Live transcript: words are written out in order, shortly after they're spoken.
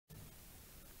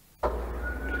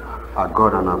Our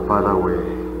God and our Father, we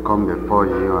come before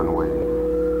you and we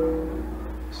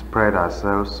spread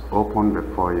ourselves open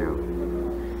before you.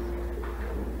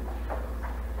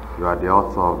 You are the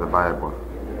author of the Bible,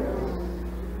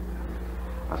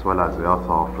 as well as the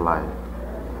author of life.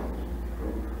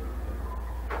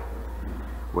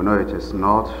 We know it is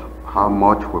not how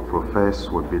much we profess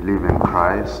we believe in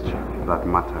Christ that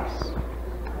matters,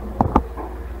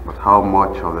 but how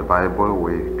much of the Bible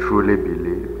we truly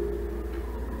believe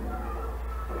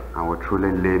and we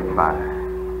truly live by.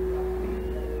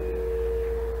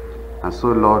 And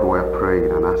so, Lord, we're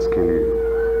praying and asking you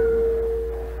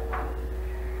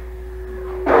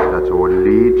that you will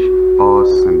lead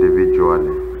us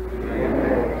individually.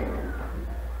 Amen.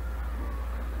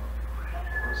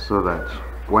 So that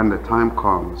when the time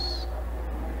comes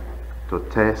to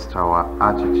test our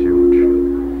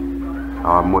attitude,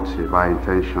 our motive, our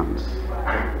intentions,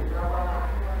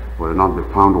 will not be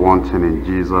found wanting in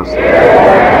Jesus'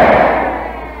 name.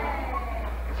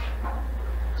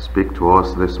 Speak to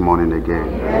us this morning again.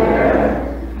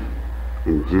 Amen.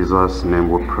 In Jesus' name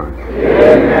we pray.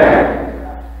 Amen.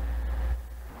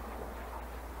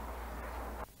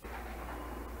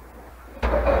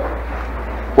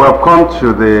 We have come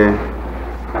to the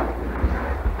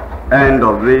end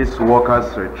of this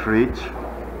workers' retreat,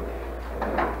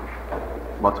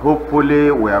 but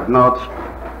hopefully we have not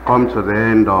come to the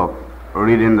end of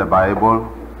reading the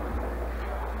Bible.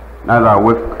 Neither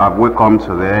have we come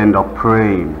to the end of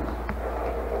praying.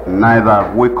 Neither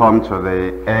have we come to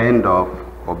the end of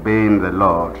obeying the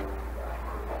Lord.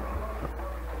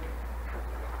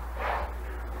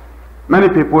 Many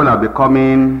people are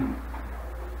becoming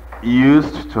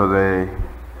used to the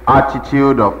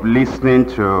attitude of listening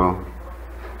to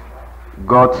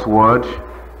God's word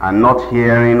and not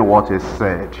hearing what is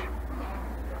said.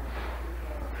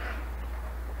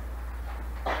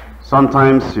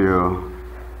 Sometimes you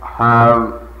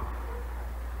have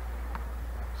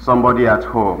somebody at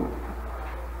home.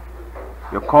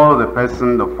 You call the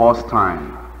person the first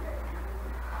time.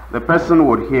 The person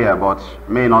would hear but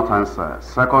may not answer.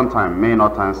 Second time may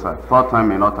not answer. Third time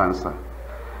may not answer.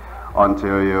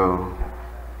 Until you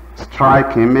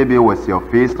strike him maybe with your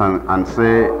fist and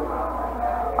say,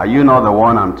 "Are you not the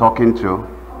one I'm talking to?"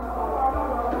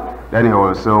 Then he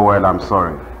will say, "Well, I'm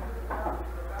sorry.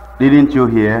 Didn't you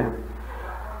hear?"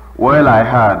 "Well, I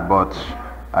heard, but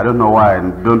I don't know why I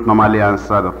don't normally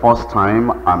answer the first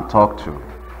time I'm talked to."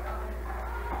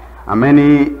 And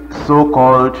many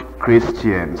so-called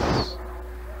Christians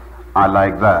are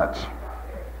like that.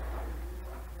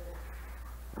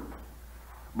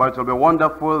 But it will be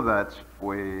wonderful that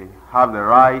we have the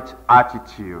right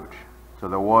attitude to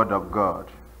the Word of God.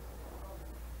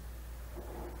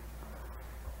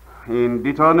 In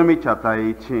Deuteronomy chapter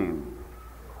 18,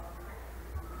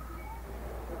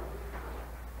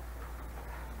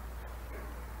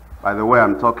 by the way,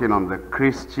 I'm talking on the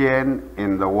Christian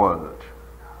in the world.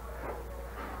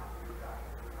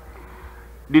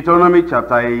 Deuteronomy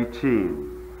chapter 18,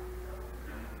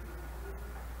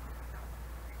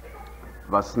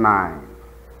 verse 9.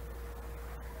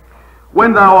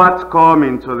 When thou art come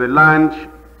into the land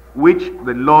which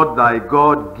the Lord thy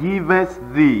God giveth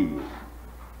thee,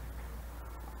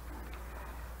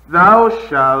 thou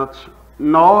shalt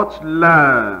not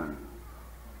learn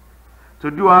to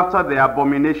do after the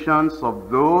abominations of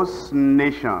those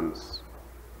nations.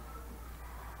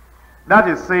 That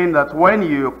is saying that when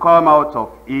you come out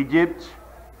of Egypt,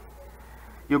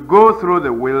 you go through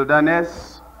the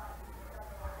wilderness,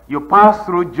 you pass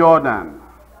through Jordan,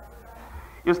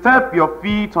 you step your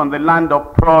feet on the land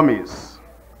of promise,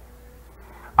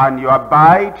 and you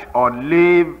abide or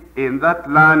live in that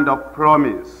land of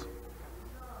promise.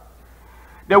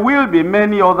 There will be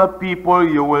many other people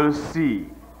you will see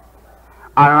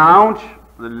around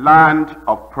the land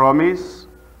of promise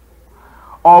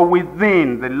or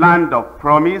within the land of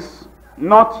promise,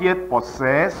 not yet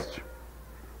possessed,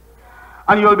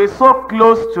 and you'll be so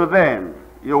close to them,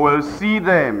 you will see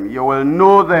them, you will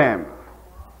know them.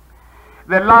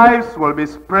 Their lives will be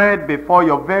spread before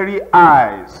your very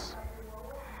eyes.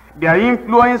 Their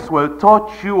influence will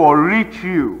touch you or reach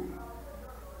you.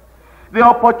 The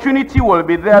opportunity will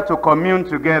be there to commune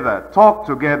together, talk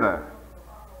together.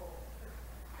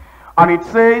 And it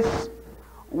says,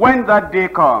 when that day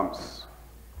comes,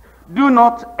 do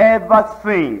not ever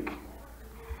think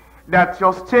that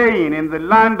your staying in the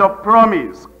land of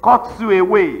promise cuts you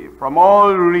away from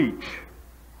all reach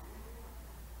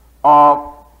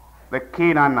of the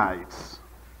Canaanites.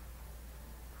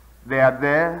 They are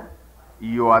there,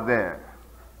 you are there.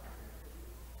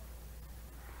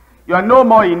 You are no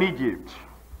more in Egypt.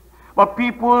 But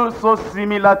people so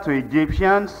similar to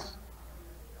Egyptians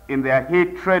in their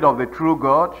hatred of the true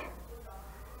God,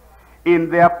 in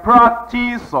their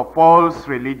practice of false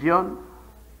religion,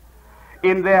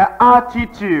 in their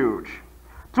attitude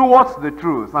towards the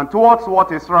truth and towards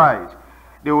what is right,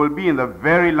 they will be in the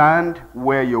very land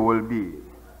where you will be.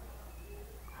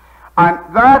 And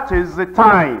that is the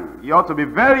time you ought to be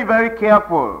very, very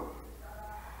careful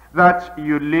that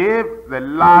you live the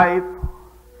life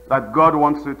that God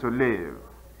wants you to live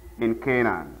in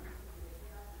Canaan.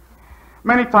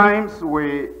 Many times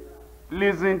we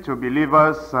listen to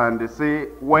believers and they say,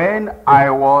 when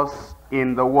I was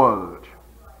in the world.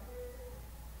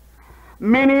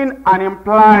 Meaning and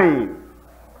implying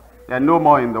they're no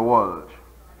more in the world.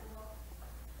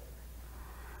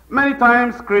 Many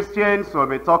times Christians will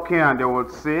be talking and they will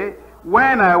say,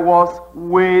 when I was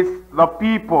with the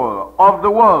people of the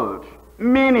world.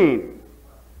 Meaning,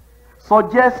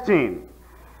 suggesting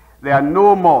they are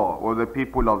no more with the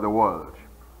people of the world.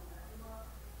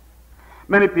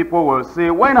 Many people will say,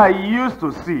 when I used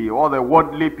to see all the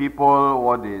worldly people,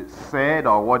 what they said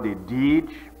or what they did,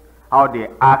 how they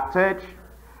acted,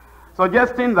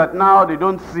 suggesting that now they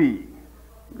don't see,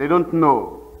 they don't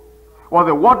know what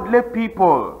the worldly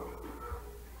people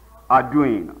are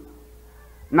doing.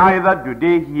 Neither do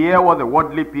they hear what the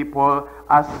worldly people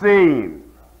are saying.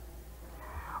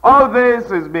 All this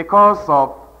is because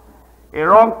of a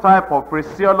wrong type of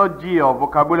phraseology or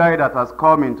vocabulary that has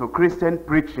come into Christian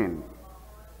preaching.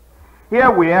 Here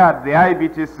we are at the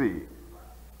IBTC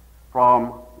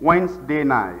from Wednesday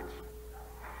night.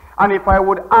 And if I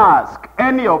would ask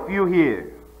any of you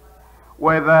here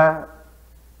whether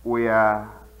we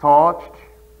are touched,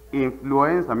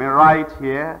 influenced, right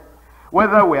here,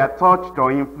 whether we are touched or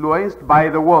influenced by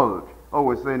the world,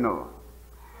 we say no.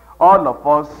 All of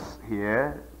us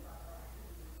here,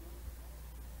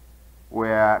 we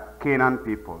are Canaan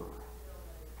people.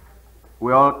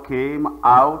 We all came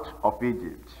out of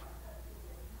Egypt.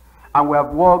 And we have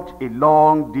walked a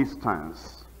long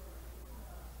distance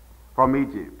from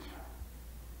Egypt.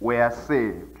 We are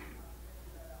saved.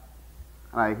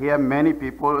 And I hear many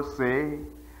people say,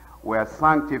 we are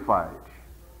sanctified.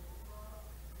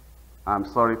 I'm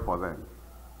sorry for them.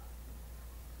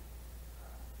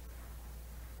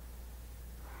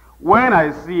 When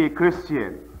I see a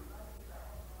Christian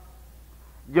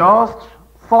just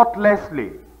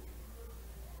thoughtlessly,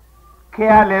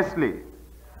 carelessly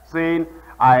saying,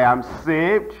 I am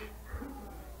saved,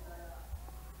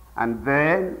 and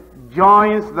then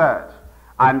joins that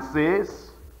and says,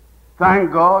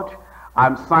 thank God,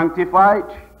 I'm sanctified,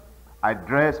 I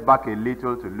dress back a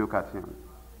little to look at him.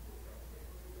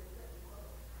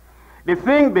 The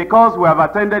thing, because we have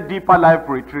attended Deeper Life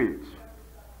Retreat,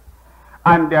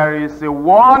 and there is a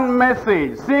one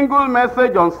message, single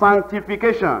message on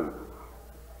sanctification.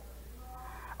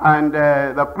 And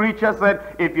the preacher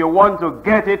said, if you want to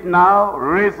get it now,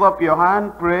 raise up your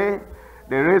hand, pray.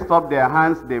 They raised up their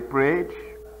hands, they prayed.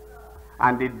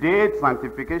 And they did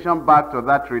sanctification back to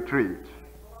that retreat.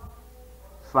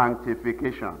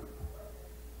 Sanctification.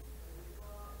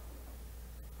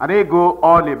 And they go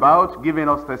all about giving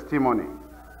us testimony.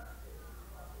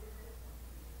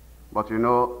 But you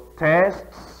know,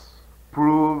 tests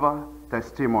prove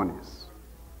testimonies.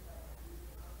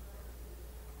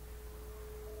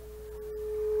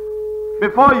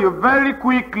 Before you very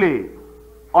quickly,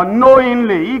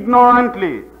 unknowingly,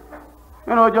 ignorantly,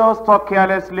 just talk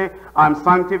carelessly, I'm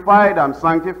sanctified,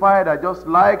 I just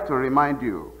like to remind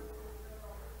you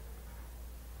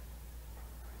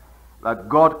that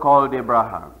God called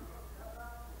Abraham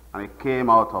and he came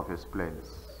out of his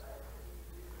place.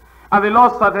 And the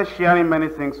Lord started sharing many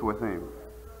things with him.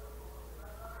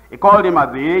 He called him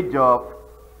at the age of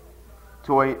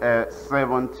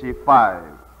 75.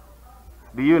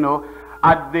 Do you know?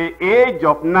 At the age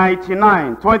of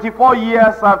 99, 24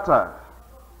 years after,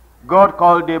 God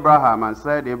called Abraham and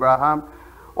said, Abraham,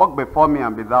 walk before me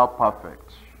and be thou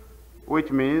perfect. Which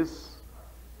means,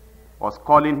 was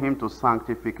calling him to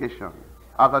sanctification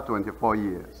after 24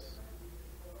 years.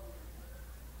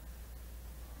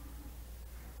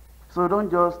 So don't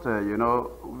just,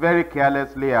 very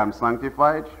carelessly, I'm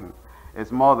sanctified.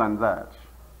 It's more than that.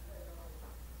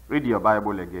 Read your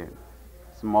Bible again.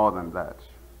 It's more than that.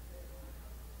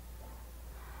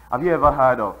 Have you ever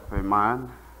heard of a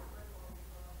man?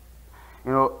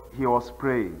 He was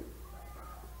praying.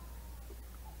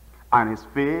 And his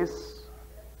face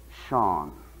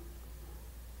shone.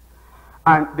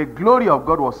 And the glory of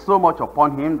God was so much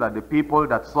upon him that the people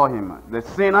that saw him, the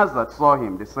sinners that saw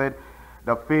him, they said,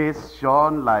 the face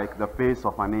shone like the face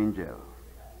of an angel.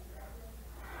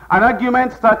 An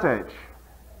argument started.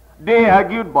 They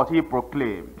argued, but he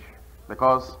proclaimed.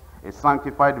 Because A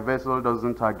sanctified vessel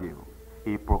doesn't argue.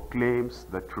 He proclaims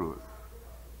the truth.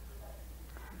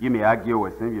 You may argue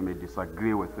with him, you may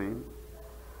disagree with him,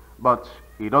 but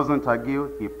he doesn't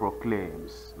argue, he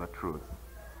proclaims the truth.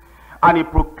 And he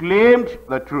proclaimed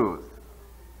the truth.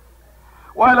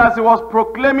 While as he was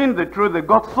proclaiming the truth, they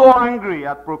got so angry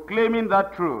at proclaiming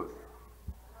that truth.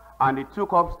 And he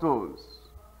took up stones,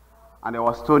 and they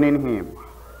were stoning him.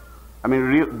 I mean,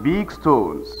 real big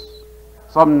stones.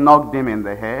 Some knocked him in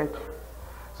the head.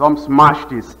 Some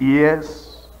smashed his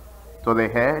ears to the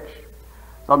head.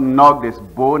 Some knocked his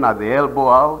bone at the elbow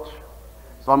out.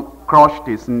 Some crushed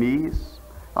his knees.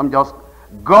 Some just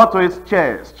got to his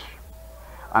chest.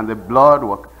 And the blood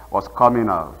was coming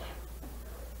out.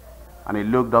 And he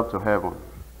looked up to heaven.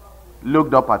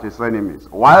 Looked up at his enemies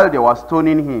while they were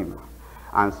stoning him.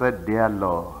 And said, "Dear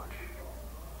Lord,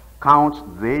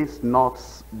 count this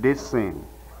sin.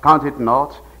 Count it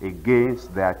not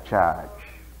against their charge.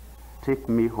 Take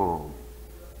me home."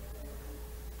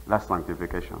 That's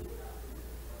sanctification.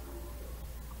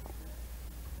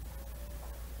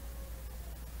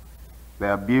 They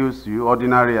abuse you,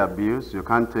 ordinary abuse, you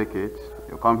can't take it.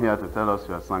 You come here to tell us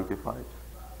you are sanctified.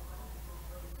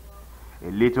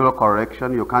 A little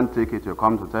correction, you can't take it. You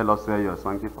come to tell us that you are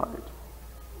sanctified.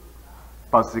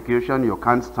 Persecution, you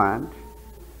can't stand.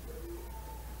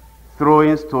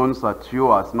 Throwing stones at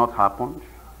you has not happened.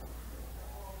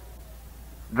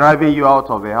 Driving you out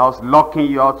of the house, locking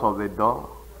you out of the door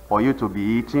for you to be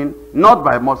eaten, not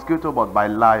by mosquito but by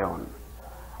lion,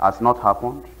 has not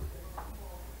happened.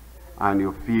 And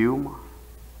you fume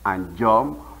and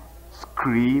jump,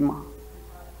 scream,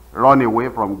 run away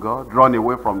from God, run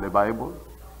away from the Bible.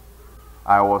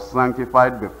 I was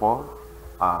sanctified before.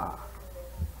 I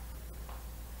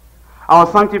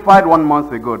was sanctified 1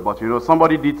 month ago, but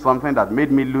somebody did something that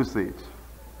made me lose it.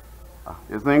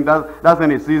 You think that's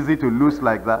when it's easy to lose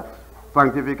like that?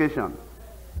 Sanctification.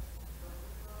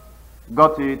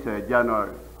 Got it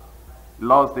January,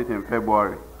 lost it in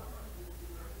February.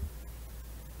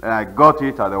 And I got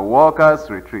it at the workers'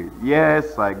 retreat.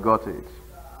 Yes, I got it.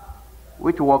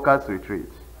 Which workers'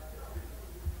 retreat?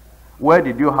 Where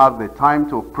did you have the time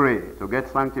to pray to get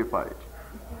sanctified?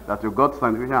 That you got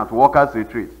sanctification at workers'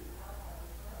 retreat?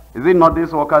 Is it not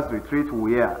this workers' retreat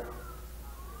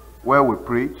where we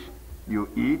preach, you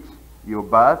eat, you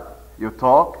bath, you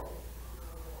talk?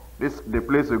 This the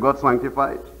place you got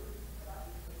sanctified?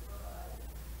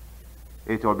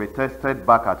 It will be tested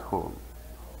back at home.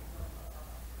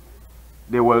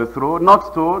 They will throw not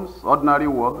stones, ordinary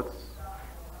words,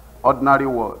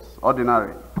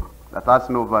 ordinary, that has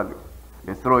no value.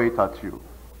 They throw it at you.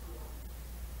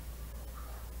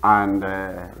 And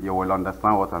you will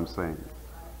understand what I'm saying.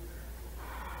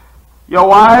 Your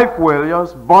wife will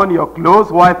just burn your clothes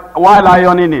while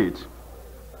ironing it.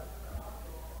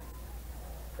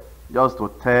 Just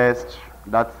to test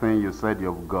that thing you said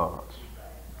you've got.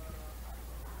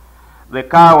 The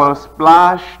car will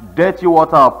splash dirty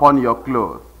water upon your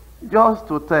clothes. Just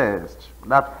to test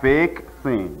that fake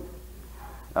thing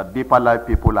that deeper life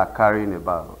people are carrying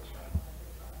about.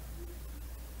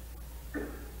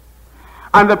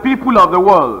 And the people of the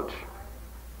world,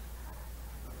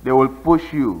 they will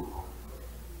push you.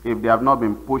 If they have not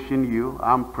been pushing you,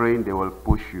 I'm praying they will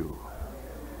push you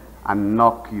and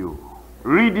knock you,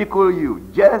 ridicule you,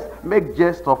 just make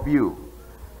jest of you,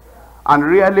 and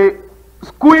really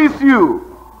squeeze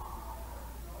you.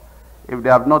 If they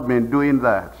have not been doing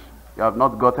that, you have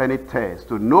not got any test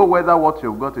to know whether what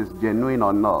you've got is genuine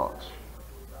or not.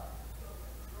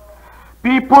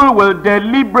 People will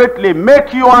deliberately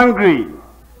make you angry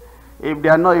if they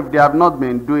have not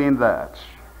been doing that.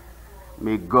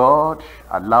 May God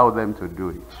allow them to do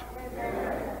it.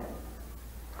 Amen.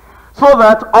 So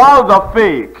that all the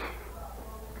fake,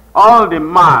 all the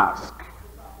mask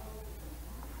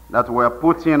that we're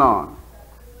putting on,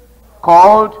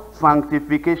 called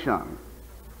sanctification,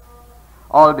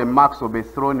 all the marks will be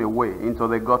thrown away into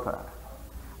the gutter.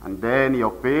 And then your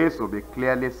face will be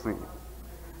clearly seen.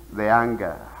 The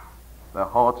anger, the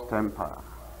hot temper,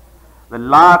 the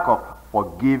lack of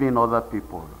forgiving other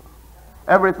people.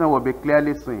 Everything will be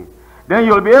clearly seen. Then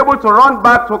you'll be able to run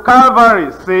back to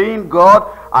Calvary saying, God,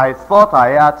 I thought I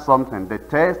had something. The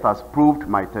test has proved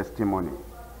my testimony.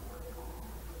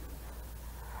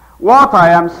 What I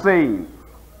am saying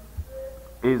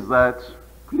is that,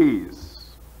 please,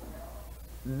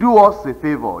 do us a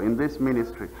favor in this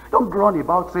ministry. Don't run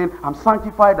about saying, I'm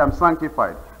sanctified, I'm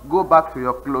sanctified. Go back to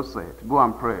your closet. Go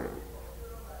and pray.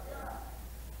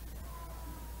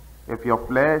 If your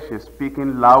flesh is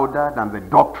speaking louder than the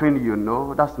doctrine you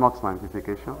know, that's not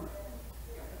sanctification.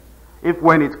 If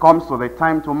when it comes to the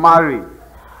time to marry,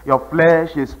 Your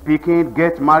flesh is speaking,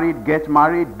 get married,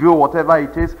 do whatever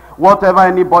it is. Whatever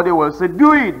anybody will say,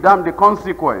 do it, damn the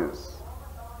consequence.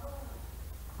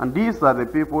 And these are the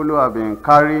people who have been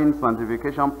carrying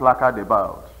sanctification placard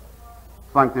about.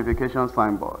 Sanctification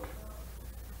signboard.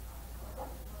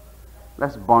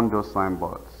 Let's burn those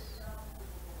signboards.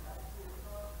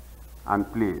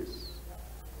 And please,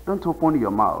 don't open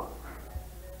your mouth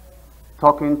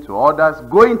talking to others,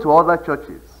 going to other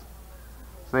churches,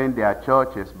 saying their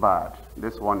church is bad.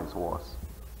 This one is worse.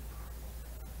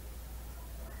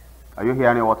 Are you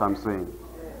hearing what I'm saying?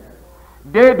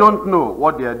 They don't know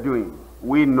what they are doing.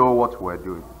 We know what we're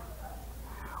doing.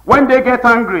 When they get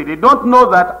angry, they don't know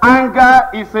that anger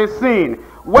is a sin.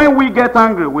 When we get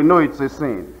angry, we know it's a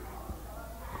sin.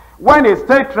 When a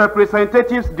state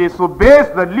representative disobeys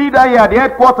the leader here at the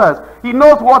headquarters, he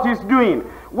knows what he's doing.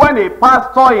 When a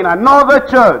pastor in another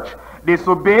church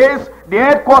disobeys the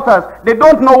headquarters, they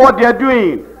don't know what they're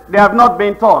doing. They have not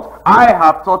been taught. I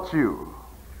have taught you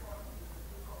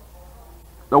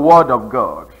the word of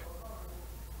God.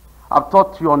 I've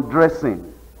taught you on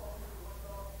dressing.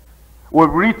 We've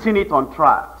written it on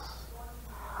tracts.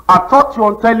 I've taught you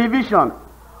on television.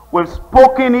 We've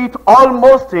spoken it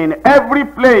almost in every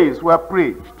place we've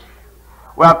preached.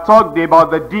 We have talked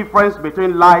about the difference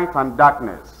between light and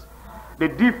darkness. The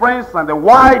difference and the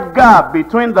wide gap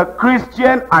between the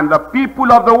Christian and the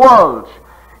people of the world.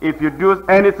 If you do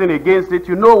anything against it,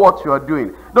 you know what you are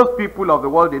doing. Those people of the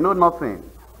world, they know nothing.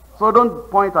 So don't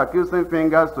point accusing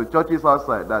fingers to churches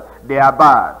outside that they are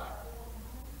bad.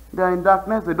 They are in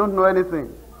darkness, they don't know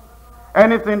anything.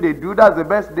 Anything they do, that's the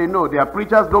best they know. Their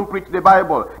preachers don't preach the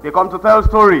Bible. They come to tell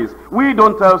stories. We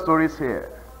don't tell stories here.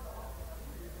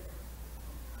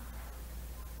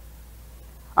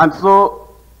 And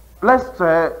so, let's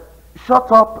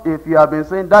shut up if you have been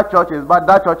saying that church is bad,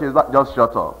 that church is bad. Just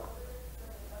shut up.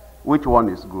 Which one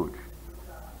is good?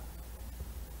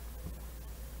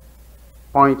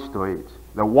 Point to it.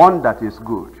 The one that is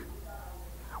good.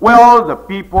 Where all the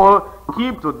people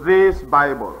keep to this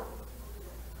Bible.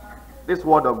 This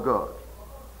word of God,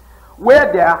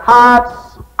 where their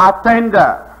hearts are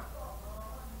tender,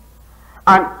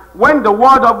 and when the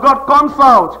word of God comes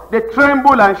out, they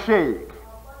tremble and shake,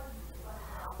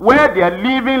 where they are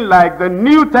living like the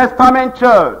New Testament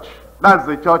church. That's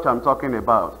the church I'm talking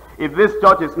about. If this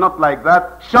church is not like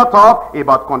that, shut up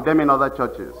about condemning other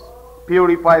churches.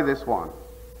 Purify this one.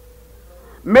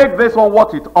 Make this one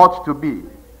what it ought to be.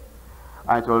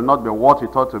 And it will not be what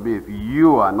it ought to be if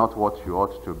you are not what you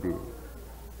ought to be.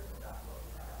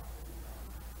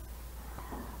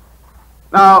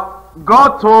 Now,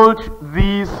 God told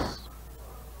these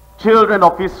children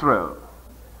of Israel,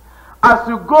 as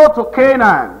you go to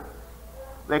Canaan,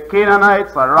 the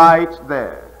Canaanites are right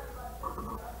there.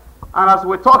 And as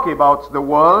we talk about the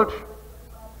world,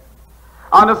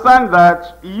 understand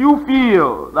that you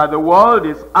feel that the world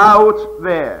is out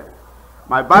there.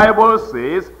 My Bible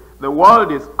says the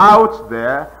world is out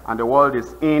there and the world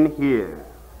is in here.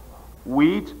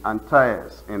 Wheat and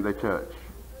tares in the church.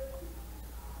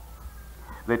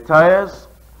 The tares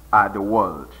are the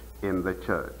world in the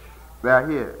church. They are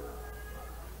here.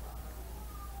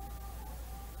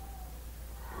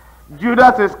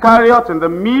 Judas Iscariot in the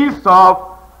midst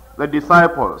of the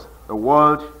disciples, the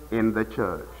world in the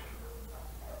church.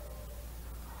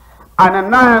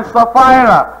 Ananias and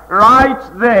Sapphira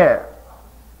right there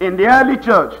in the early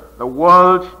church, the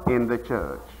world in the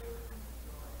church.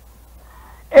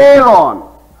 Aaron,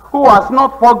 who has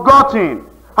not forgotten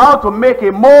how to make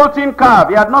a molten calf,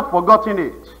 he had not forgotten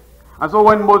it. And so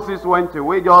when Moses went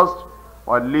away just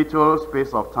for a little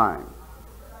space of time,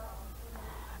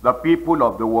 the people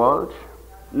of the world,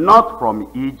 not from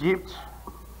Egypt,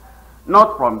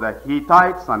 not from the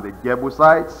Hittites and the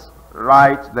Jebusites,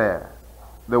 right there,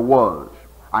 the world,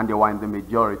 and they were in the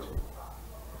majority.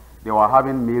 They were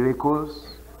having miracles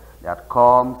that had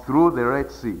come through the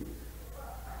Red Sea.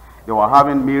 They were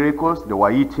having miracles, they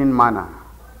were eating manna.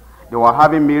 They were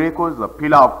having miracles, the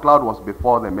pillar of cloud was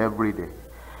before them every day.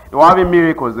 They were having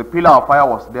miracles, the pillar of fire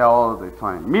was there all the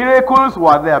time. Miracles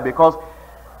were there because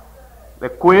the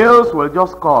quails will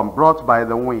just come, brought by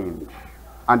the wind.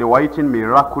 And they were eating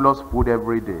miraculous food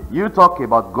every day. You talk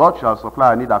about God shall supply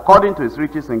our need according to his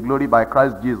riches in glory by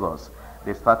Christ Jesus.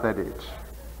 They started it.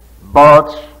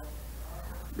 But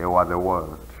they were the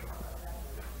world.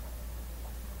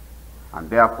 And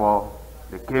therefore,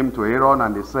 they came to Aaron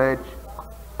and they said,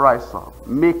 rise up,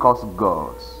 make us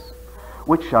gods,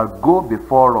 which shall go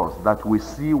before us, that we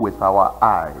see with our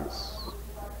eyes.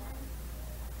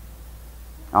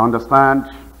 I understand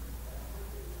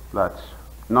that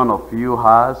none of you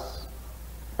has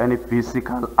any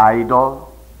physical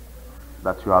idol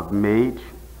that you have made,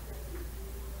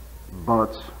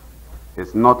 but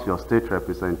it's not your state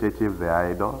representative, the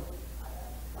idol,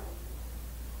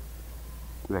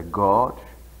 the God.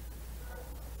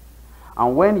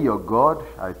 And when your God,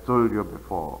 I told you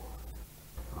before,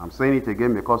 I'm saying it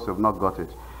again because you've not got it.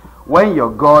 When your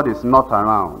God is not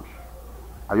around,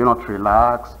 are you not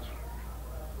relaxed?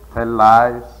 Tell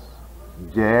lies,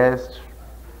 jest,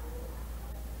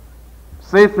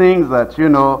 say things that, you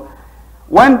know,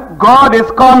 when God is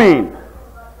coming,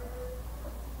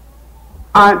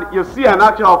 and you see an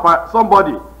action of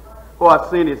somebody who has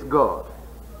seen his God,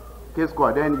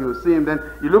 then you see him, then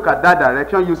you look at that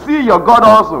direction, you see your God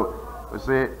also. You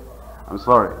say, I'm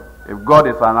sorry, if God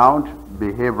is around,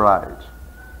 behave right.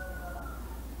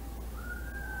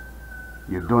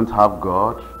 You don't have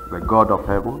God, the God of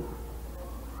heaven.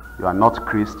 You are not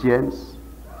Christians.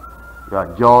 You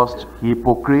are just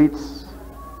hypocrites.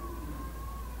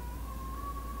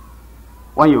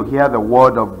 When you hear the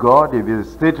word of God, if it's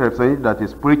a state representative that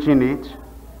is preaching it,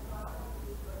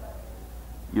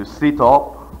 you sit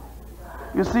up.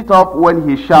 You sit up when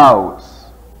he shouts.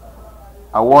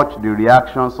 I watch the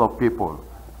reactions of people.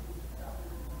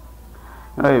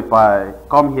 You know, if I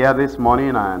come here this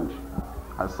morning and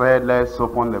I said, let's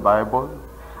open the Bible,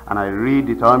 and I read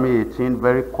Deuteronomy 18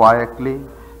 very quietly,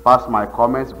 pass my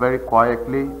comments very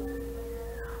quietly,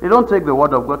 you don't take the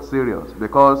word of God serious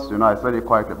because, you know, I said it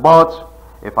quietly. But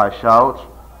if I shout,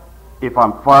 if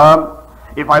I'm firm,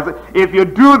 if I say, if you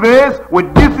do this, we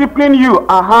discipline you,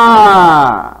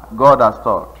 aha, God has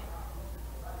taught.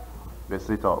 They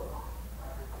sit up.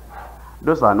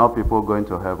 Those are not people going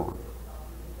to heaven.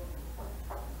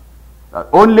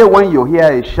 Only when you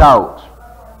hear a shout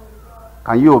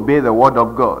can you obey the word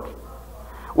of God.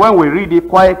 When we read it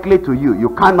quietly to you, you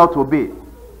cannot obey.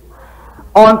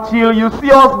 Until you see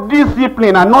us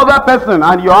discipline another person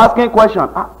and you're asking questions.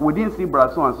 We didn't see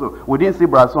brother so and so. We didn't see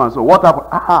brother so and so. What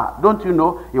happened? Don't you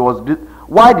know he was...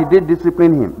 Why did they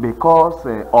discipline him? Because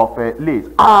of lace.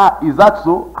 Is that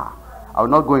so? I will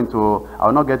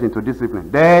not get into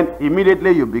discipline. Then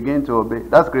immediately you begin to obey.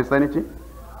 That's Christianity.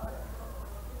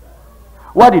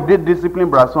 Why did they discipline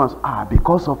brother so and so?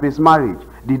 Because of his marriage.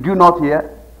 Did you not hear?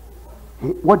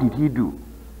 What did he do?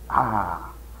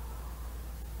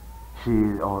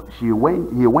 He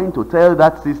went to tell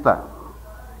that sister,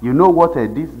 you know what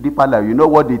this deeper life, you know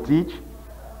what they teach,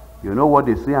 you know what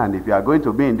they say, and if you are going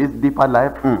to be in this deeper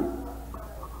life,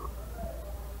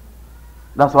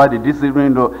 that's why the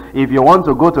discipline, if you want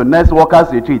to go to next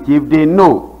workers retreat, if they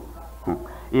know,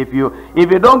 if you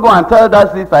don't go and tell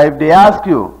that sister, if they ask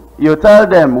you, you tell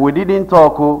them, we didn't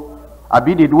talk,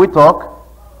 Abi, did we talk?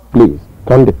 Please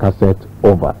turn the cassette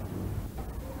over.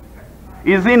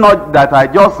 Is it not that I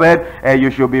just said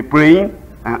you should be praying?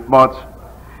 But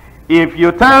if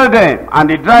you tell them and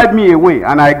they drive me away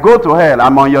and I go to hell,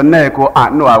 I'm on your neck,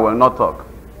 no, I will not talk.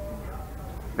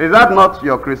 Is that not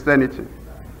your Christianity?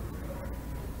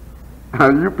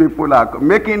 And you people are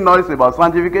making noise about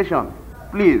sanctification.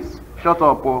 Please, shut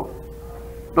up.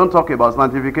 Don't talk about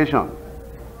sanctification.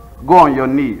 Go on your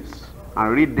knees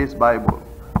and read this Bible.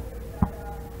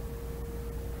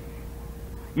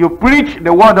 You preach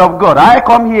the word of God. I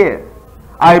come here.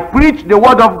 I preach the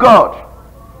word of God.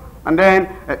 And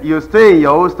then you stay in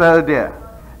your hostel there.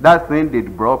 That thing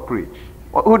did bro preach.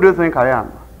 Who do you think I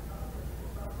am?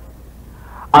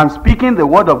 I'm speaking the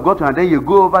word of God, and then you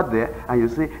go over there and you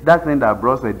say, that thing that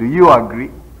bro said, do you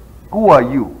agree? Who are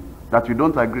you that you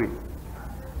don't agree?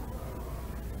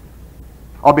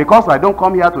 Or because I don't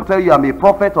come here to tell you I'm a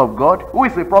prophet of God. Who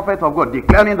is a prophet of God?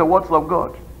 Declaring the words of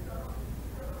God.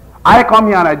 I come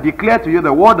here and I declare to you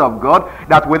the word of God,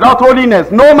 that without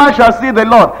holiness no man shall see the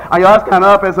Lord. And you ask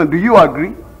another person, do you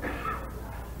agree?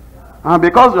 And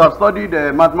because you have studied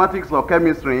mathematics or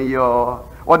chemistry in your,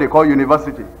 what they call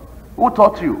university, who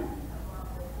taught you?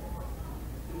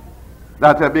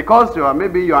 That because you are,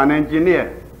 maybe you are an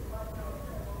engineer,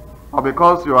 or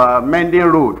because you are mending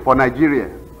road for Nigeria,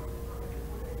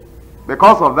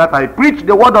 because of that I preach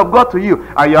the word of God to you,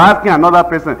 and you're asking another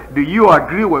person, do you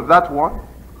agree with that one?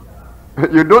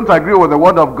 You don't agree with the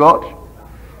word of God?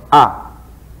 I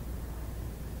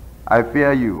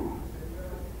fear you.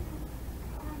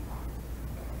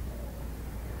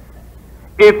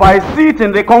 If I sit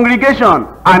in the congregation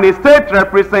and a state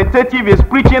representative is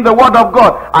preaching the word of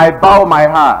God, I bow my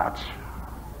heart.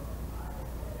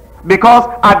 Because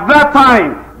at that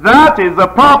time, that is the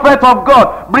prophet of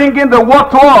God bringing the word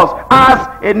to us as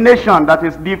a nation that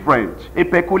is different, a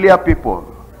peculiar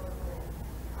people,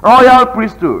 royal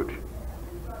priesthood.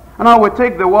 And I will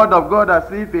take the word of God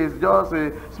as if it's just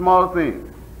a small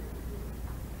thing.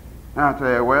 And I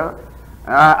say, well,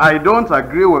 I don't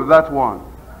agree with that one.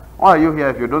 Why are you here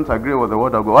if you don't agree with the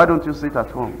word of God? Why don't you sit at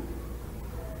home?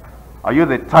 Are you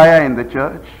the tire in the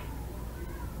church?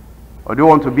 Or do you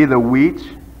want to be the wheat?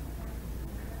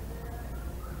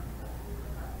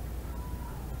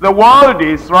 The world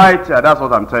is right here, that's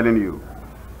what I'm telling you.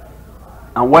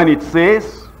 And when it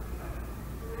says,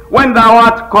 when thou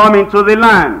art come into the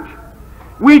land,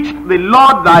 which the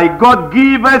Lord thy God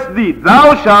giveth thee,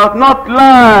 thou shalt not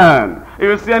learn. If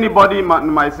you see anybody,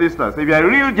 my sisters, if you're a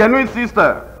real, genuine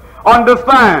sister,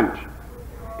 understand,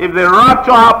 if the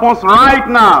rapture happens right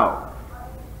now,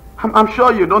 I'm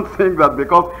sure you don't think that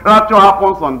because rapture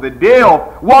happens on the day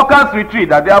of workers' retreat,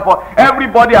 that therefore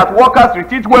everybody at workers'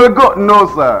 retreat will go.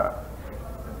 No, sir.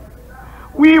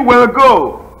 We will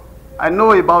go. I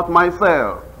know about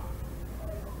myself.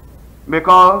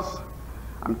 Because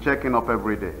I'm checking up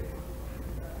every day.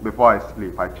 Before I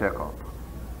sleep, I check up.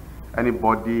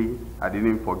 Anybody I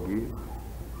didn't forgive?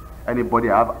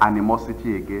 Anybody I have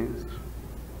animosity against?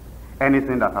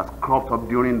 Anything that has cropped up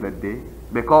during the day?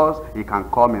 Because it can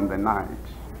come in the night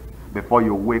before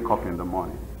you wake up in the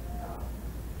morning.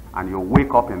 And you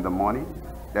wake up in the morning,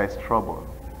 there is trouble.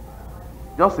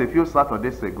 Just a few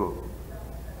Saturdays ago,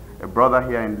 a brother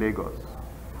here in Lagos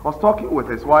was talking with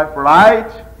his wife right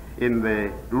in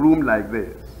the room like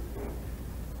this.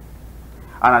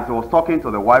 And as he was talking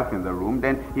to the wife in the room,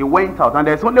 then he went out. And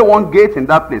there's only one gate in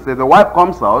that place. If the wife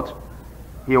comes out,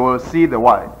 he will see the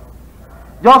wife.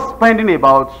 Just spending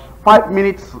about 5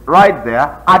 minutes right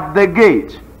there at the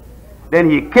gate. Then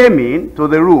he came in to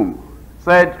the room,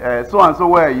 said, so and so,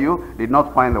 where are you? Did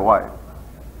not find the wife.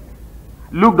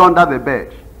 Looked under the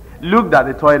bed, looked at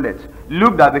the toilet,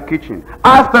 looked at the kitchen,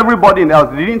 asked everybody in the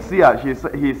house, didn't see her.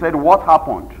 He said, what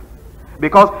happened?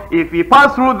 Because if he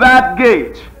passed through that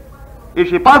gate, if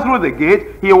she passed through the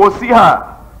gate, he will see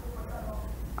her.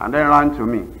 And then ran to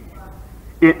me.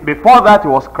 Before that, he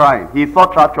was crying. He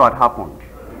thought rapture had happened.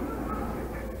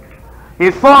 He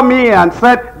saw me and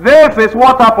said, this is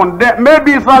what happened.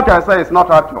 Maybe it's rapture. I said, it's not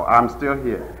rapture. I'm still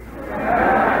here.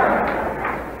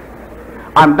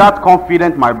 I'm that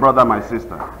confident, my brother, my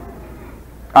sister.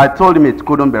 I told him it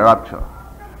couldn't be rapture.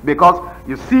 Because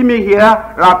you see me here,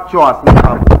 rapture has not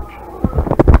happened.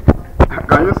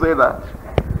 Can you say that?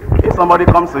 If somebody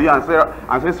comes to you and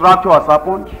says rapture has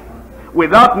happened,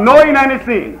 without knowing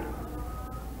anything,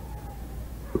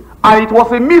 and it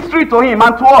was a mystery to him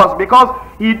and to us, because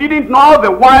he didn't know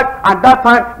the wife. At that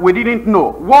time, we didn't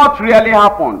know what really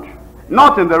happened.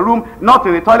 Not in the room, not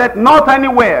in the toilet, not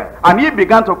anywhere. And he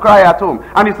began to cry at home.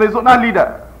 And he says, zonal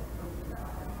leader.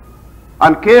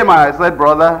 And came and I said,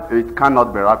 brother, it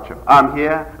cannot be rapture. I'm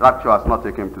here, rapture has not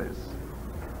taken place.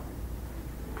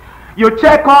 You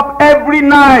check up every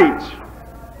night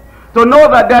to know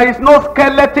that there is no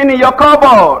skeleton in your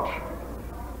cupboard.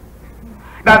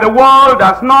 That the world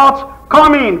does not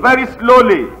come in very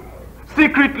slowly,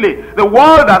 secretly. The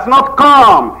world does not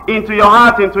come into your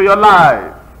heart, into your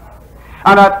life.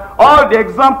 And that all the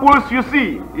examples you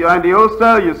see, you're in the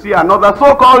hostel, you see another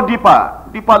so-called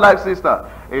deeper life sister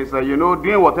is,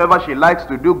 doing whatever she likes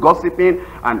to do, gossiping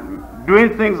and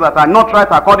doing things that are not right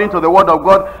according to the word of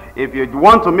God. If you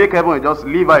want to make heaven, you just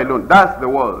leave her alone. That's the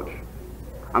world.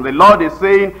 And the Lord is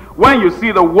saying, when you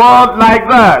see the world like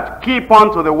that, keep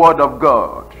on to the word of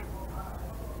God.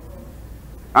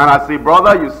 And as a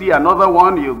brother, you see another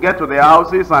one, you get to their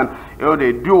houses and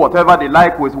they do whatever they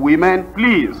like with women.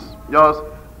 Please, just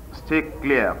stay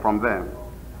clear from them.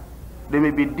 They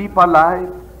may be deeper life.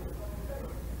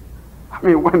 I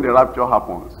mean, when the rapture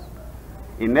happens,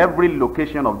 in every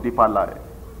location of deeper life,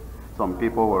 some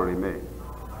people will remain.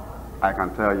 I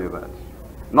can tell you that.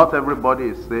 Not everybody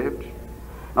is saved.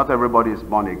 Not everybody is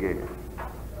born again.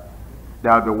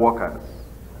 There are the workers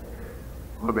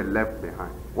who will be left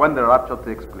behind. When the rapture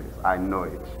takes place, I know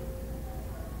it.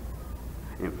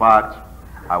 In fact,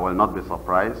 I will not be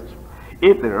surprised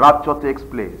if the rapture takes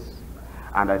place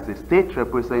and as a state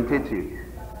representative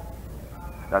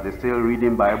that is still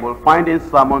reading Bible, finding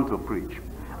someone to preach,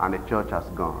 and the church has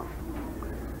gone.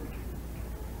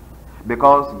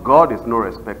 Because God is no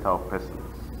respecter of persons.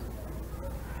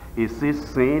 He sees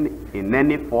sin in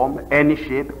any form, any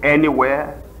shape,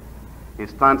 anywhere. He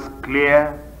stands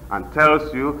clear and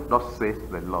tells you, thus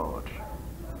saith the Lord.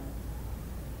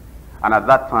 And at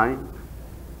that time,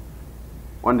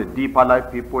 when the deeper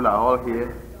life people are all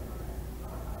here,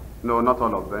 no, not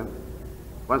all of them,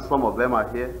 when some of them are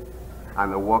here,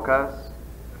 and the workers,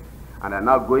 and are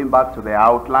now going back to their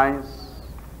outlines,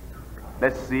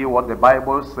 let's see what the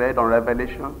Bible said on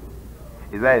Revelation.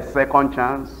 Is there a second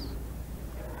chance?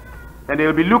 And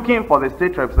they'll be looking for the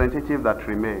state representative that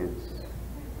remains.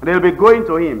 They'll be going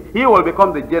to him. He will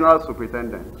become the general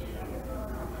superintendent.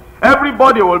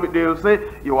 Everybody will be, they'll say,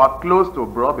 you are close to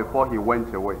bro before he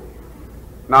went away.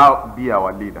 Now be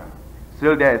our leader.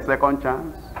 Still there a second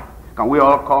chance? Can we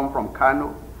all come from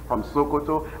Kano, from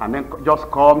Sokoto, and then just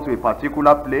come to a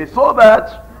particular place so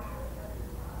that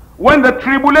when the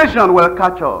tribulation will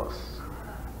catch us,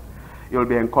 you'll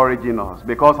be encouraging us,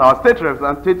 because our state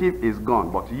representative is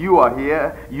gone, but you are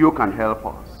here, you can help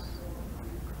us.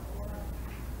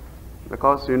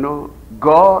 Because you know,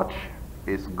 God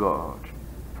is God.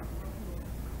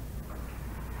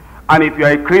 And if you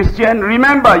are a Christian,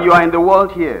 remember you are in the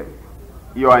world here.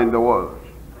 You are in the world.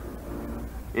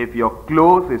 If your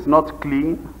clothes is not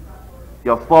clean,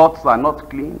 your thoughts are not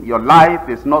clean, your life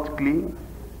is not clean,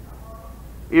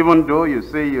 even though you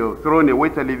say you've thrown away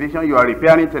television, you are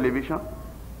repairing television.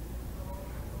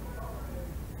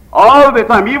 All the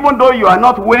time, even though you are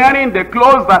not wearing the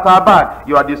clothes that are bad,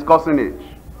 you are discussing it.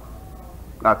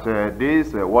 That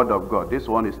this word of God, this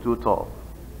one is too tough.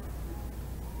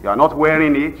 You are not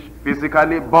wearing it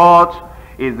physically, but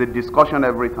it's a discussion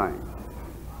every time.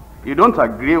 You don't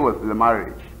agree with the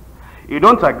marriage. You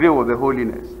don't agree with the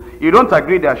holiness. You don't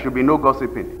agree there should be no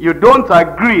gossiping. You don't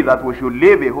agree that we should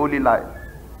live a holy life.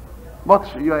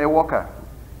 But you are a worker.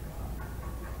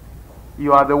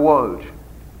 You are the world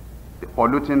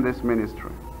polluting this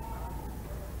ministry.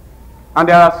 And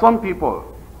there are some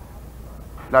people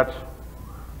that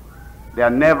you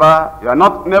are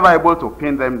never able to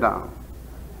pin them down.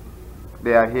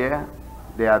 They are here,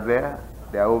 they are there,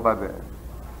 they are over there.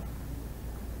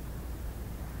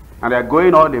 And they are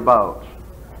going all about.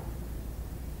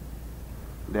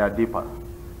 They are deeper.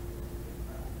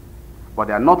 But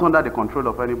they are not under the control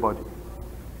of anybody.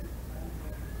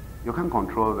 You can't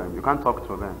control them. You can't talk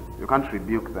to them. You can't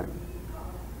rebuke them.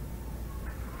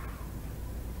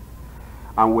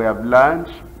 And we have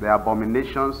learned the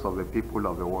abominations of the people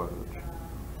of the world.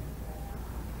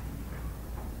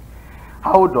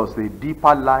 How does a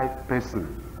deeper life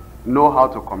person know how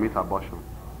to commit abortion?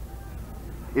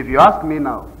 If you ask me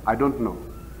now, I don't know.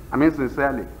 I mean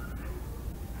sincerely.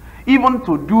 Even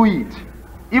to do it,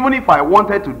 even if I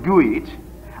wanted to do it,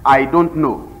 I don't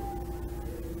know.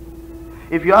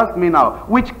 If you ask me now,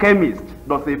 which chemist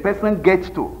does a person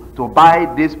get to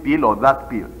buy this pill or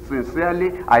that pill?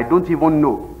 Sincerely, I don't even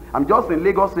know. I'm just in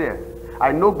Lagos here.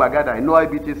 I know Bagada, I know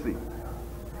IBTC.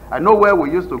 I know where we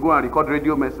used to go and record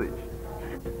radio message.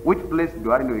 Which place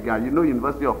do I know again? You know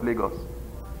University of Lagos.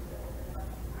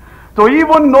 To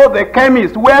even know the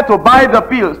chemist, where to buy the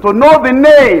pills, to know the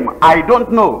name, I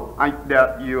don't know. And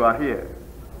there, you are here.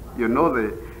 You know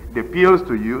the pills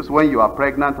to use when you are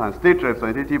pregnant, and state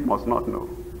representative must not know.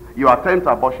 You attempt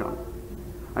abortion.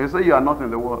 And you say you are not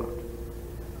in the world.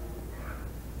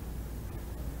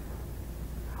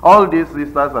 All these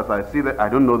sisters, as I see them, I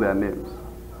don't know their names.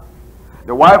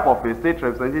 The wife of a state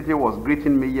representative was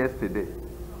greeting me yesterday.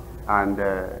 And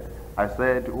I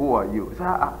said, who are you? He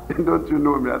said, don't you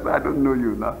know me? I said, I don't know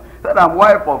you now. He said, I'm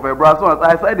wife of a brother.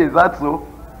 I said, is that so?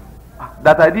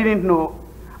 That I didn't know.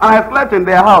 And I slept in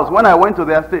their house when I went to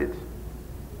their state.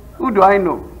 Who do I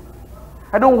know?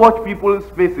 I don't watch people's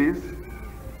faces.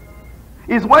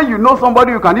 It's when you know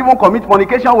somebody, you can even commit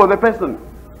fornication with the person.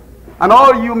 And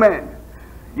all you men,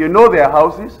 you know their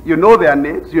houses, you know their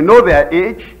names, you know their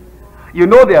age, you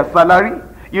know their salary,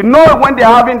 you know when they're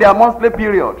having their monthly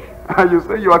period. And you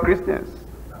say you are Christians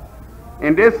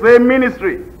in this same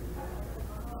ministry.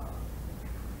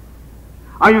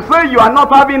 And you say you are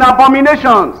not having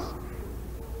abominations.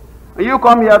 And you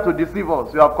come here to deceive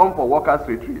us. You have come for workers'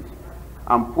 retreat.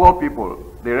 And poor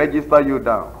people, they register you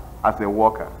down as a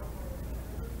worker.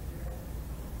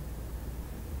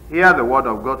 Here the word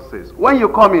of God says, when you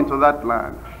come into that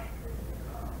land,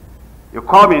 you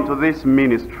come into this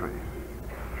ministry,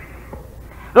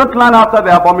 don't run after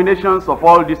the abominations of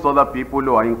all these other people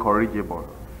who are incorrigible.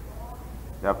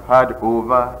 They have heard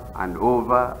over and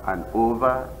over and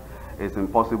over. It's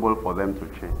impossible for them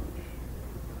to change.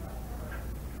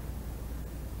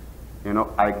 You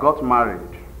know, I got married.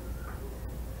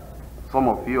 Some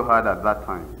of you heard at that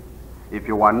time. If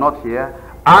you were not here,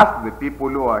 ask the people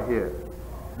who are here.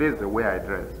 This is the way I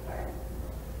dressed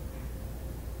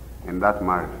in that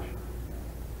marriage.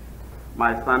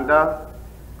 My sandal,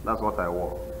 that's what I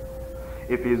wore.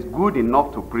 If it's good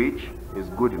enough to preach, it's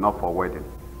good enough for wedding.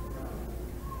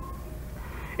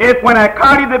 If when I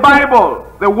carry the Bible,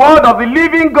 the word of the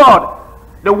living God,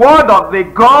 the word of the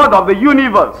God of the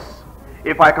universe,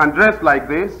 if I can dress like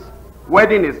this,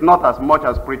 wedding is not as much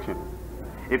as preaching.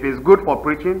 If it's good for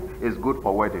preaching, it's good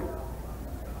for wedding.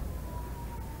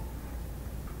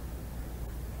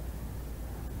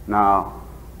 Now,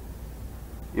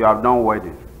 you have done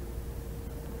wedding.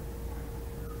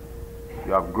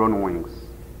 You have grown wings.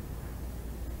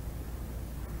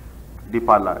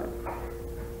 Deeper life.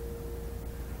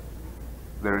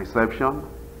 The reception.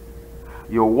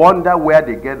 You wonder where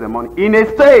they get the money. In a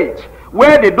stage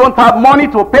where they don't have money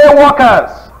to pay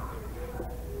workers.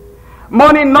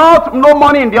 Money, no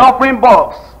money in the offering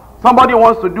box. Somebody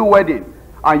wants to do wedding.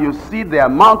 And you see the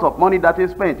amount of money that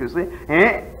is spent. You say,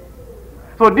 eh?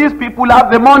 So these people have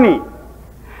the money.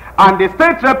 And the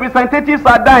state representatives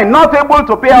are dying, not able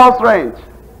to pay house rent.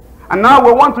 And now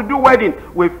we want to do wedding.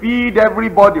 We feed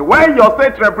everybody. When your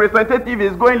state representative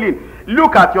is going in,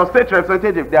 look at your state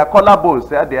representative. Their collarbones,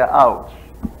 they are out.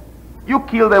 You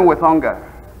kill them with hunger.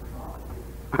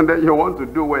 And then you want to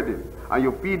do wedding. And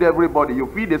you feed everybody. You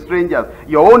feed the strangers.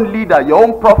 Your own leader, your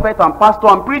own prophet and pastor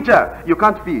and preacher, you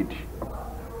can't feed.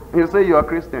 You say you are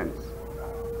Christians.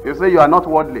 You say you are not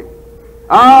worldly.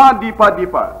 Deeper,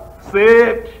 deeper.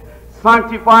 Saved,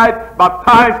 sanctified,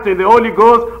 baptized in the Holy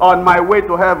Ghost, on my way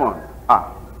to heaven.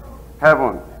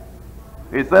 Heaven.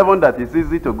 It's heaven that is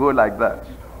easy to go like that.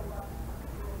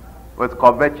 With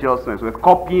covetousness, with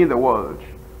copying the world.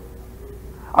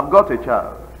 I've got a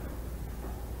child.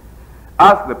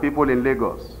 Ask the people in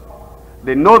Lagos.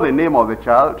 They know the name of the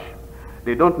child.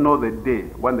 They don't know the day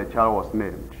when the child was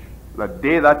named. The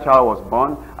day that child was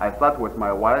born, I sat with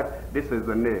my wife. This is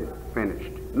the name.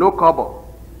 Finished. No kobo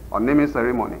on naming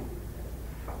ceremony.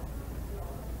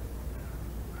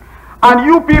 And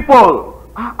you people,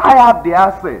 I have the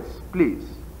access, please,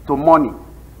 to money.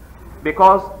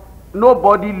 Because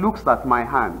nobody looks at my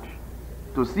hand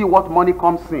to see what money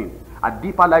comes in at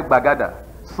Deeper Life Bagada,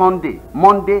 Sunday,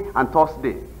 Monday, and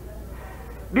Thursday.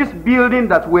 This building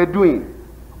that we're doing,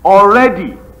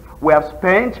 already we have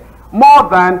spent more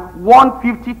than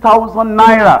 150,000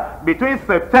 naira between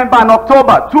September and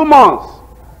October, 2 months.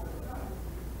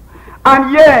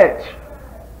 And yet,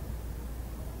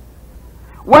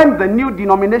 when the new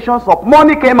denominations of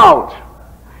money came out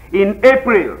in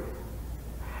April,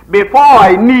 before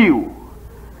I knew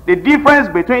the difference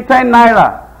between 10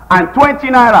 naira and 20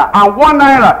 naira and 1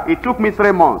 naira, it took me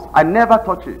 3 months. I never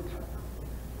touched it.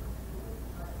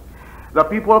 The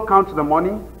people count the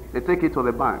money, they take it to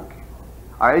the bank.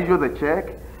 I issue the check,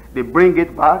 they bring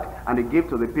it back, and they give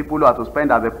to the people who are to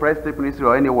spend at the Prestige Ministry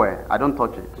or anywhere. I don't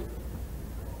touch it.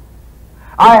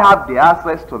 I have the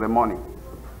access to the money.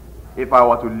 If I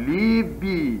were to leave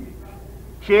big,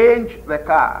 change the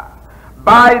car,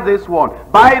 buy this one,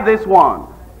 buy this one.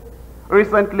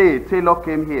 Recently, a tailor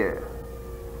came here,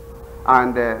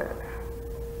 and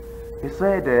he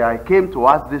said, I came to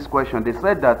ask this question. They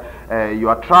said that you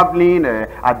are traveling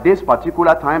at this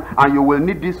particular time, and you will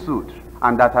need this suit,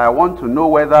 and that I want to know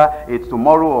whether it's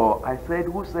tomorrow or... I said,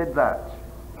 who said that?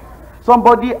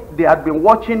 Somebody, they had been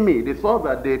watching me. They saw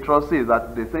that the trustees,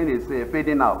 that the thing is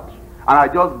fading out. And I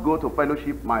just go to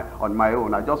fellowship on my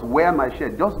own. I just wear my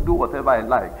shirt, just do whatever I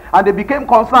like. And they became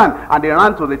concerned, and they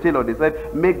ran to the tailor. They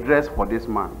said, make dress for this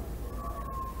man.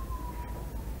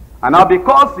 And now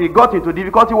because he got into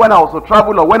difficulty when I was to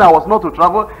travel or when I was not to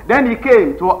travel, then he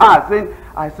came to us saying,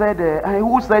 I said,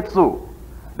 who said so?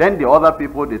 Then the other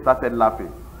people, they started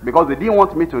laughing because they didn't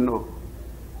want me to know.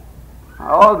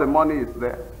 All the money is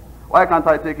there. Why can't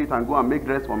I take it and go and make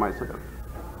dress for myself?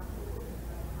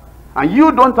 And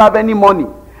you don't have any money.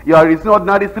 You are receiving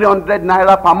ordinary 300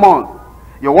 naira per month.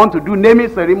 You want to do naming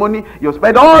ceremony, you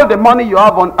spend all the money you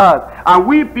have on earth. And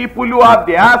we people who have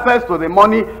the access to the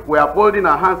money, we are holding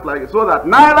our hands like this, so that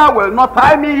naira will not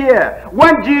tie me here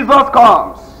when Jesus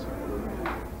comes.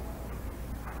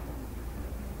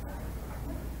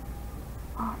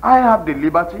 I have the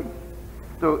liberty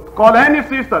to call any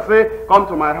sister, say, come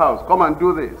to my house, come and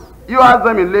do this. You ask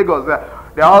them in Lagos,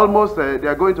 they're almost,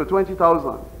 they're going to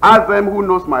 20,000. Ask them who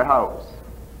knows my house.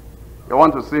 They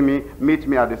want to see me, meet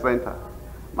me at the center.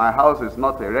 My house is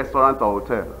not a restaurant or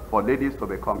hotel for ladies to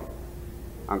be coming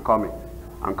and coming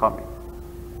and coming.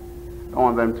 I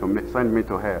don't want them to send me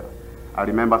to hell. I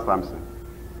remember Samson.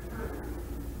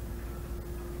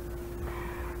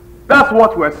 That's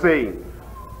what we're saying.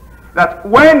 That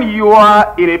when you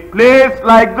are in a place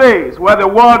like this, where the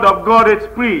word of God is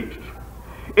preached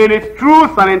in its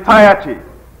truth and entirety,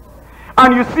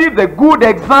 and you see the good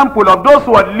example of those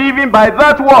who are living by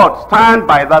that word, stand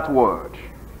by that word.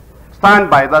 Stand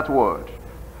by that word.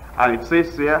 And it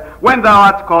says here, when thou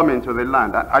art come into the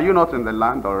land. Are you not in the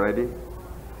land already?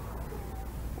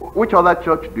 Which other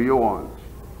church do you want?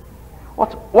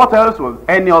 What else will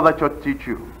any other church teach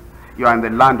you? You are in the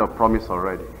land of promise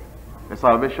already. The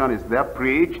salvation is there,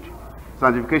 preached.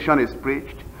 Sanctification is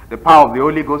preached. The power of the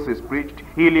Holy Ghost is preached.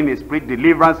 Healing is preached.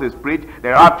 Deliverance is preached. The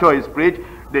rapture is preached.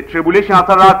 The tribulation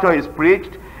after rapture is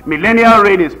preached. Millennial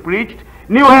reign is preached.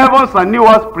 New heavens and new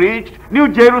earth preached. New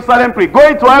Jerusalem preached.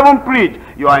 Going to heaven preached.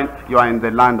 You are in the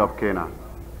land of Canaan.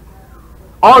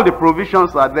 All the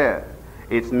provisions are there.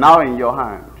 It's now in your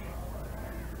hand.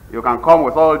 You can come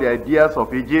with all the ideas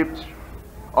of Egypt,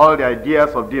 all the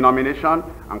ideas of denomination,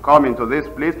 and come into this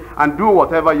place and do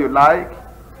whatever you like.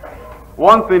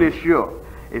 One thing is sure.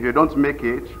 If you don't make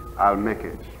it, I'll make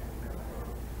it.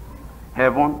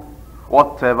 Heaven,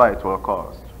 whatever it will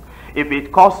cost. If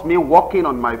it costs me walking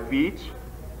on my feet,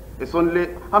 it's only,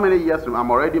 how many years?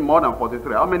 I'm already more than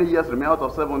 43. How many years remain out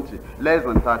of 70? Less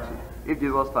than 30, if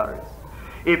Jesus tarries.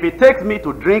 If it takes me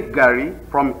to drink Gary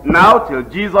from now till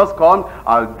Jesus comes,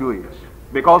 I'll do it.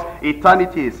 Because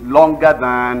eternity is longer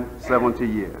than 70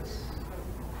 years.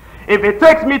 If it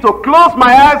takes me to close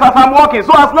my eyes as I'm walking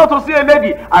so as not to see a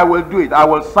lady, I will do it. I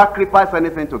will sacrifice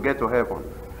anything to get to heaven.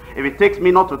 If it takes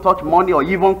me not to touch money or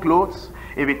even clothes,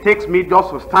 if it takes me just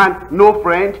to stand, no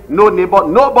friend, no neighbor,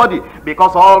 nobody,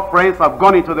 because all friends have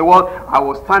gone into the world, I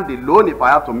will stand alone if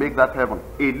I have to make that heaven.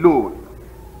 Alone.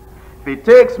 If it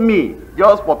takes me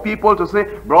just for people to say,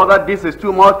 brother, this is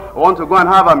too much, I want to go and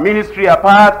have a ministry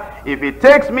apart. If it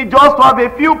takes me just to have a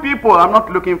few people, I'm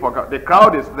not looking for, the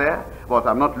crowd is there, but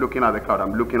I'm not looking at the crowd,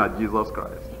 I'm looking at Jesus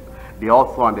Christ, the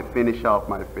author and the finisher of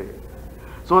my faith.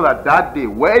 So that day,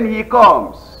 when he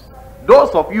comes, those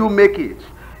of you make it,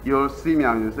 you'll see me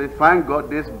and you'll say, thank God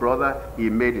this brother,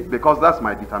 he made it. Because that's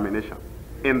my determination.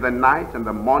 In the night, in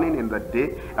the morning, in the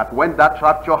day, that when that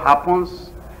rapture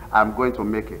happens, I'm going to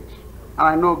make it. And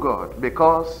I know God,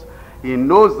 because he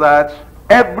knows that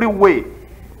every way,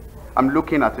 I'm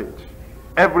looking at it,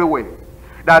 every way,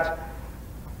 that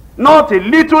not a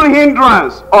little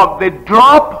hindrance of the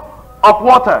drop of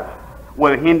water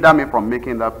will hinder me from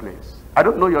making that place. I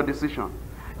don't know your decision.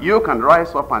 You can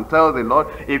rise up and tell the Lord,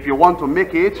 if you want to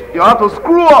make it, you have to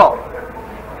screw up.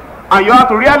 And you have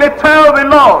to really tell the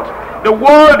Lord, the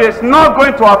world is not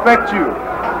going to affect you.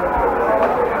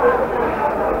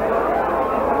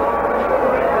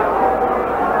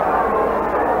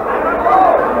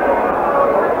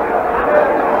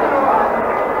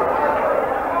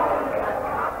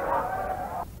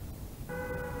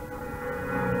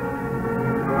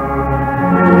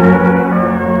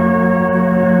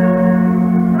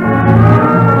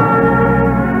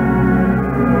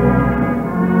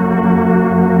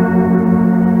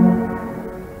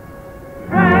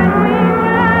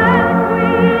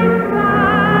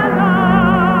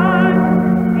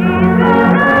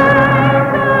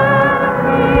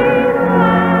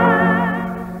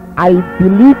 I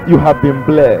believe you have been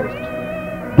blessed.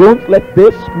 Don't let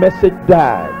this message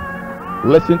die.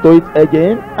 Listen to it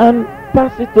again and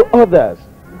pass it to others.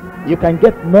 You can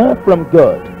get more from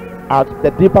God at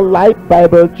the Deeper Life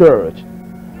Bible Church.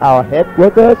 Our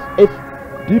headquarters is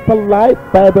Deeper Life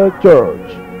Bible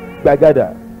Church,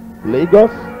 Bagada,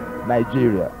 Lagos,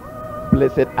 Nigeria.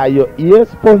 Blessed are your ears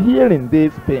for hearing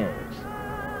these things.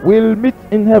 We'll meet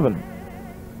in heaven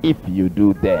if you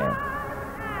do them.